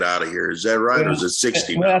 Duck, to get out of here. Is that right? Or is it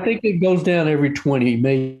 60 now? Well, I think it goes down every 20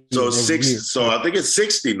 million. So it's 60. So I think it's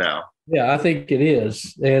 60 now. Yeah, I think it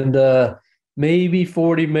is. And maybe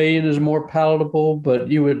 40 million is more palatable, but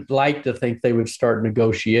you would like to think they would start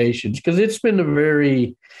negotiations, because it's been a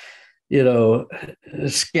very,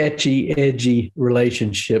 sketchy, edgy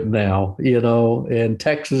relationship now, and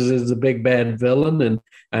Texas is the big bad villain. And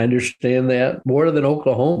I understand that more than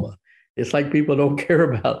Oklahoma. It's like people don't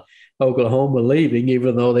care about Oklahoma leaving,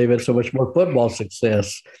 even though they've had so much more football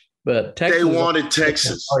success. But Texas, they wanted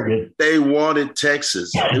Texas. They wanted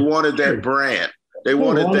Texas. They wanted that brand. They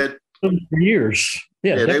wanted that for years.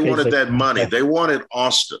 Yeah, they wanted that money. They wanted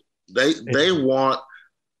Austin. They want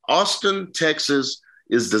Austin, Texas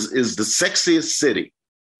is the sexiest city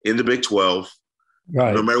in the Big 12.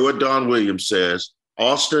 Right. No matter what Don Williams says,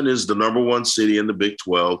 Austin is the number one city in the Big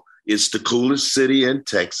 12. It's the coolest city in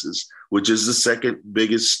Texas, which is the second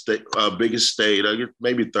biggest state, I guess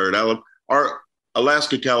maybe third. Or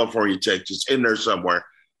Alaska, California, Texas, in there somewhere.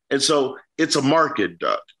 And so it's a market,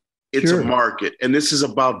 Doug. It's a market. And this is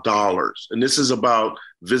about dollars. And this is about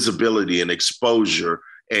visibility and exposure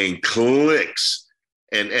and clicks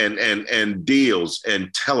and deals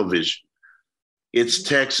and television. It's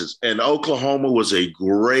Texas. And Oklahoma was a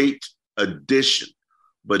great addition,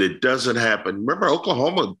 but it doesn't happen. Remember,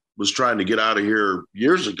 Oklahoma was trying to get out of here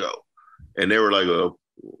years ago. And they were like,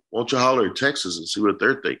 why don't you holler at Texas and see what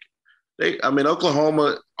they're thinking?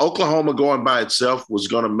 Oklahoma going by itself was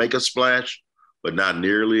going to make a splash, but not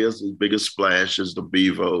nearly as big a splash as the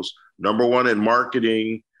Beavos. Number one in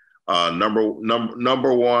marketing,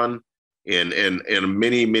 number one in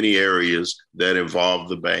many areas that involve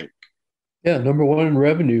the bank. Yeah, number one in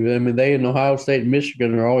revenue. I mean, they and Ohio State and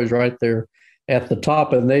Michigan are always right there at the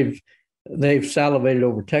top, and they've salivated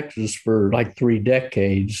over Texas for like 3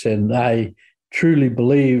 decades. And I truly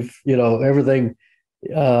believe, everything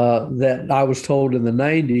that I was told in the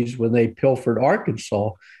 90s when they pilfered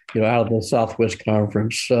Arkansas, out of the Southwest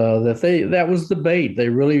Conference, that was the bait. They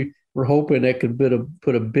really were hoping it could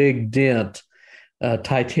put a big dent,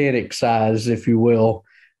 Titanic size, if you will,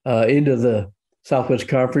 into the Southwest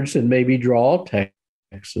Conference and maybe draw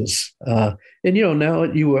Texas. And now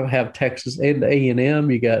you have Texas and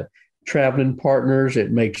A&M. You got traveling partners.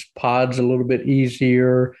 It makes pods a little bit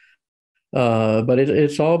easier. But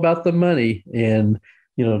it's all about the money. And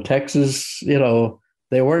Texas,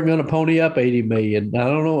 they weren't going to pony up 80 million. I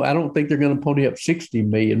don't know. I don't think they're going to pony up 60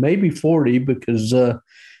 million, maybe 40, because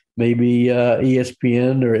maybe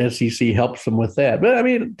ESPN or SEC helps them with that. But I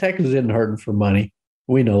mean, Texas isn't hurting for money.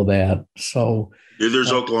 We know that. So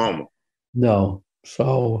there's Oklahoma. No.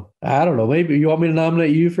 So I don't know. Maybe you want me to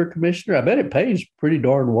nominate you for commissioner? I bet it pays pretty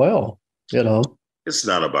darn well. It's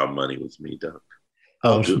not about money with me, Doug.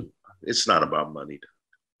 It's not about money, Doug.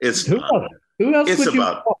 It's who not. Else? Who else?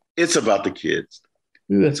 It's about the kids.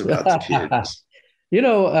 It's about the kids.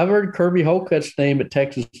 I've heard Kirby Holcutt's name at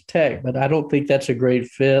Texas Tech, but I don't think that's a great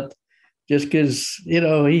fit. Just because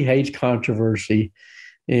he hates controversy,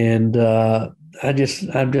 and I'm just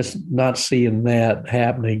not seeing that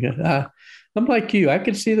happening. I'm like you. I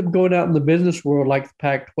could see them going out in the business world like the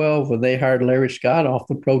Pac-12 when they hired Larry Scott off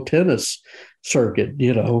the pro tennis circuit.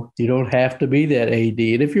 You don't have to be that AD.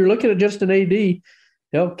 And if you're looking at just an AD,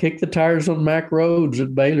 kick the tires on Mac Rhodes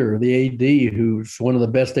at Baylor, the AD, who's one of the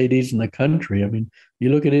best ADs in the country. I mean, you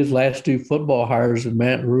look at his last 2 football hires, and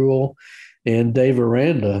Matt Rule and Dave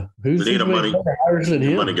Aranda. They need a money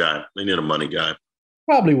guy. They need a money guy.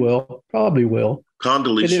 Probably will.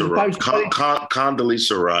 Condoleezza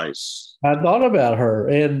Rice. I thought about her,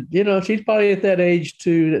 and she's probably at that age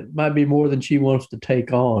too that might be more than she wants to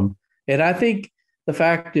take on. And I think the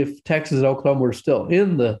fact if Texas and Oklahoma were still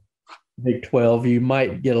in the Big 12, you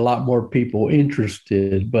might get a lot more people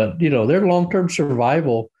interested. But their long-term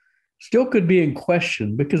survival still could be in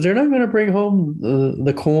question because they're not going to bring home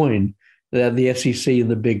the coin that the SEC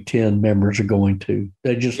and the Big Ten members are going to.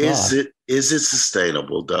 They're just not. Is it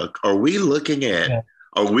sustainable, Doug? Are we looking at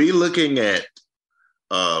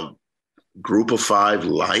Group of 5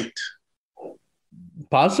 light?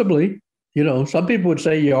 Possibly. Some people would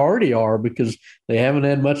say you already are because they haven't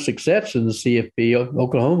had much success in the CFP.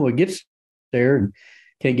 Oklahoma gets there and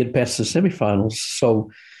can't get past the semifinals. So,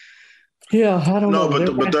 yeah, I don't know.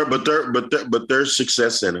 But their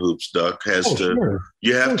success in hoops, Doug,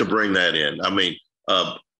 you have to bring that in. I mean,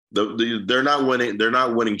 they're not winning. They're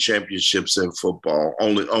not winning championships in football.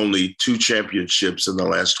 Only 2 championships in the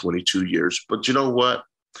last 22 years. But you know what?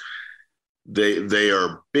 They are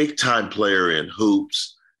a big time player in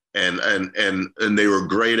hoops, and they were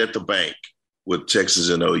great at the bank with Texas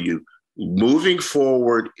and OU. Moving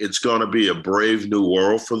forward, it's going to be a brave new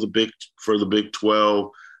world for the Big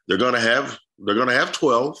 12. They're going to have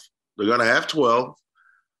 12. They're going to have 12.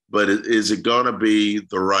 But is it going to be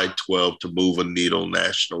the right 12 to move a needle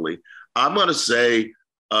nationally? I'm going to say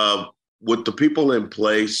with the people in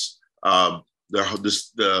place, the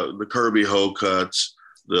Kirby Holcutts,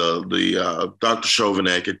 the Dr.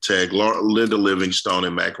 Chauvinek at Tech, Linda Livingstone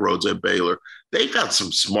and Mac Rhodes at Baylor, they got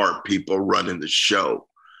some smart people running the show.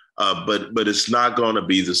 But it's not going to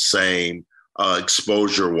be the same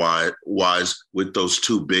exposure-wise with those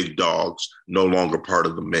 2 big dogs no longer part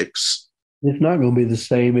of the mix. It's not going to be the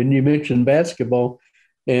same. And you mentioned basketball,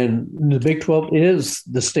 and the Big 12 is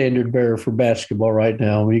the standard bearer for basketball right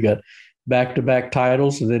now. We got back-to-back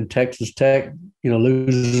titles, and then Texas Tech,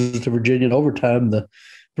 loses to Virginia in overtime the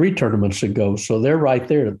 3 tournaments ago. So they're right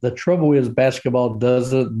there. The trouble is basketball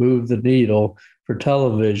doesn't move the needle for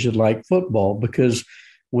television like football because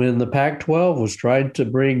when the Pac-12 was trying to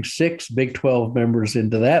bring 6 Big 12 members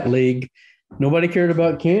into that league, nobody cared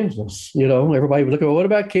about Kansas. Everybody would look at, what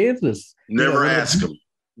about Kansas? Never asked them.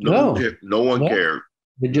 No one cared.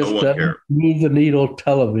 It just doesn't move the needle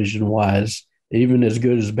television-wise, even as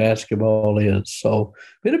good as basketball is. So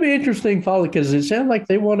it'll be interesting, follow, because it sounds like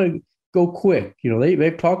they want to go quick.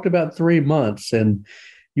 They've talked about 3 months, and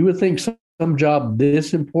you would think some job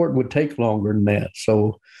this important would take longer than that.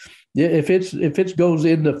 So yeah, if it goes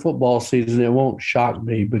into football season, it won't shock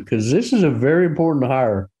me because this is a very important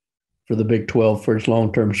hire for the Big 12 for its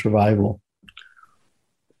long-term survival.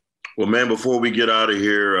 Well, man, before we get out of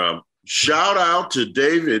here, shout out to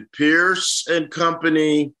David Pierce and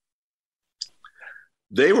company.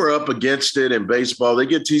 they were up against it in baseball. They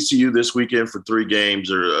get TCU this weekend for 3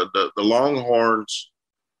 games. Or the Longhorns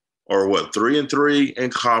are 3-3 in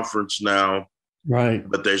conference now. Right.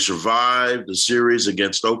 But they survived the series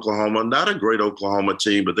against Oklahoma. Not a great Oklahoma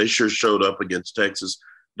team, but they sure showed up against Texas.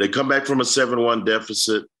 They come back from a 7-1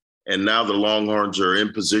 deficit, and now the Longhorns are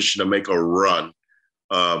in position to make a run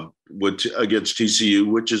against TCU,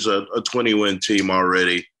 which is a 20-win team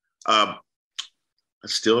already. I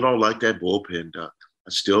still don't like that bullpen, Doc. I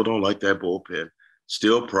still don't like that bullpen.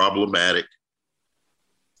 Still problematic.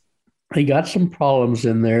 He got some problems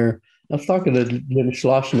in there. I was talking to Jim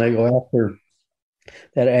Schlossnagle after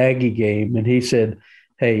that Aggie game, and he said,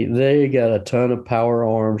 hey, they got a ton of power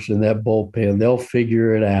arms in that bullpen. They'll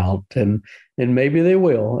figure it out, and maybe they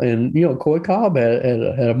will. And, Coy Cobb had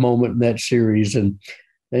a moment in that series, and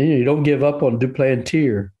you don't give up on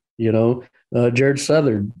Duplantier. Jared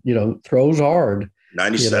Southern, throws hard.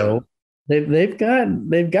 97. They've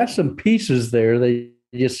got some pieces there. They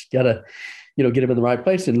just got to, get him in the right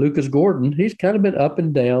place. And Lucas Gordon, he's kind of been up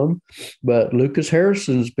and down, but Lucas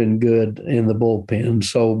Harrison's been good in the bullpen.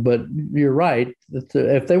 So, but you're right.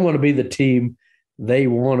 If they want to be the team they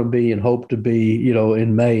want to be and hope to be,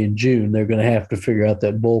 in May and June, they're going to have to figure out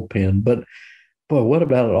that bullpen. But, boy, what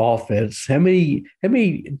about an offense? How many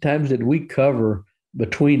times did we cover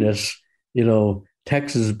between us,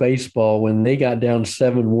 Texas baseball when they got down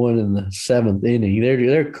 7-1 in the 7th inning?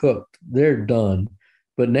 They're cooked. They're done.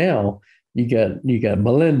 But now you got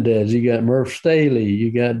Melendez, you got Murph Staley,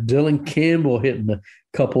 you got Dylan Campbell hitting a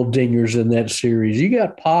couple dingers in that series. You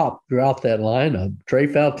got pop throughout that lineup. Trey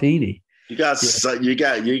Faltini. You got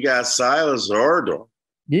Silas Ordo.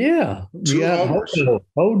 Yeah, Two you got homers.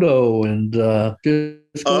 Hodo, and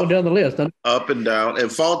just going down the list. Up and down. And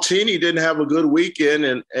Faltini didn't have a good weekend,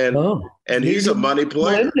 and he's a money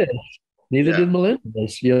player. Neither did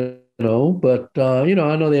Melendez, But, I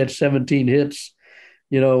know they had 17 hits,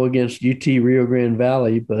 against UT Rio Grande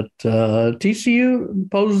Valley. But TCU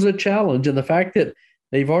poses a challenge. And the fact that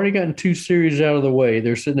they've already gotten 2 series out of the way,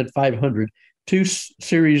 they're sitting at 500, 2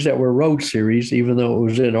 series that were road series, even though it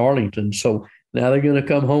was in Arlington. So now they're going to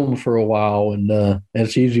come home for a while. And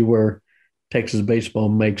that's usually where Texas baseball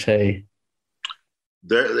makes hay.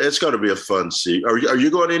 It's going to be a fun season. Are you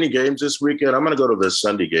going to any games this weekend? I'm going to go to the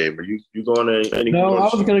Sunday game. Are you going to any? No, I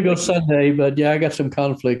was going to go Sunday, but I got some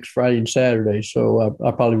conflicts Friday and Saturday, so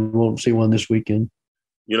I probably won't see one this weekend.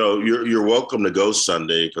 You're welcome to go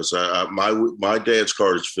Sunday because my dance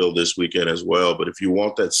card is filled this weekend as well. But if you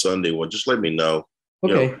want that Sunday one, just let me know.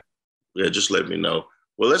 Okay. Just let me know.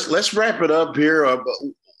 Well, let's wrap it up here.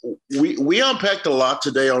 We unpacked a lot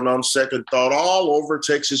today on Second Thought, all over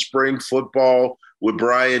Texas spring football with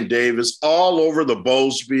Brian Davis, all over the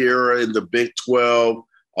Bowlesby era in the Big 12,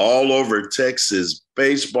 all over Texas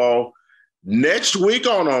baseball. Next week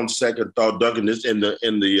on Second Thought, Duncan, this in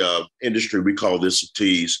the industry we call this a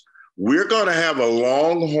tease. We're going to have a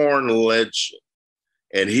Longhorn legend,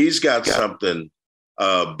 and he's got something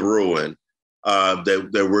brewing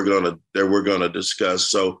that we're gonna discuss.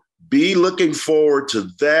 So be looking forward to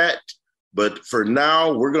that. But for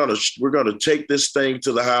now, we're gonna take this thing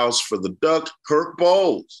to the house for the Duck Kirk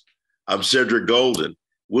Bowles. I'm Cedric Golden.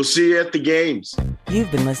 We'll see you at the games. You've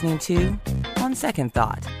been listening to On Second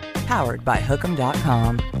Thought, powered by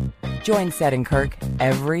Hookem.com. Join Ced and Kirk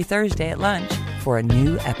every Thursday at lunch for a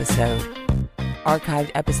new episode.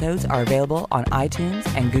 Archived episodes are available on iTunes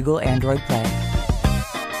and Google Android Play.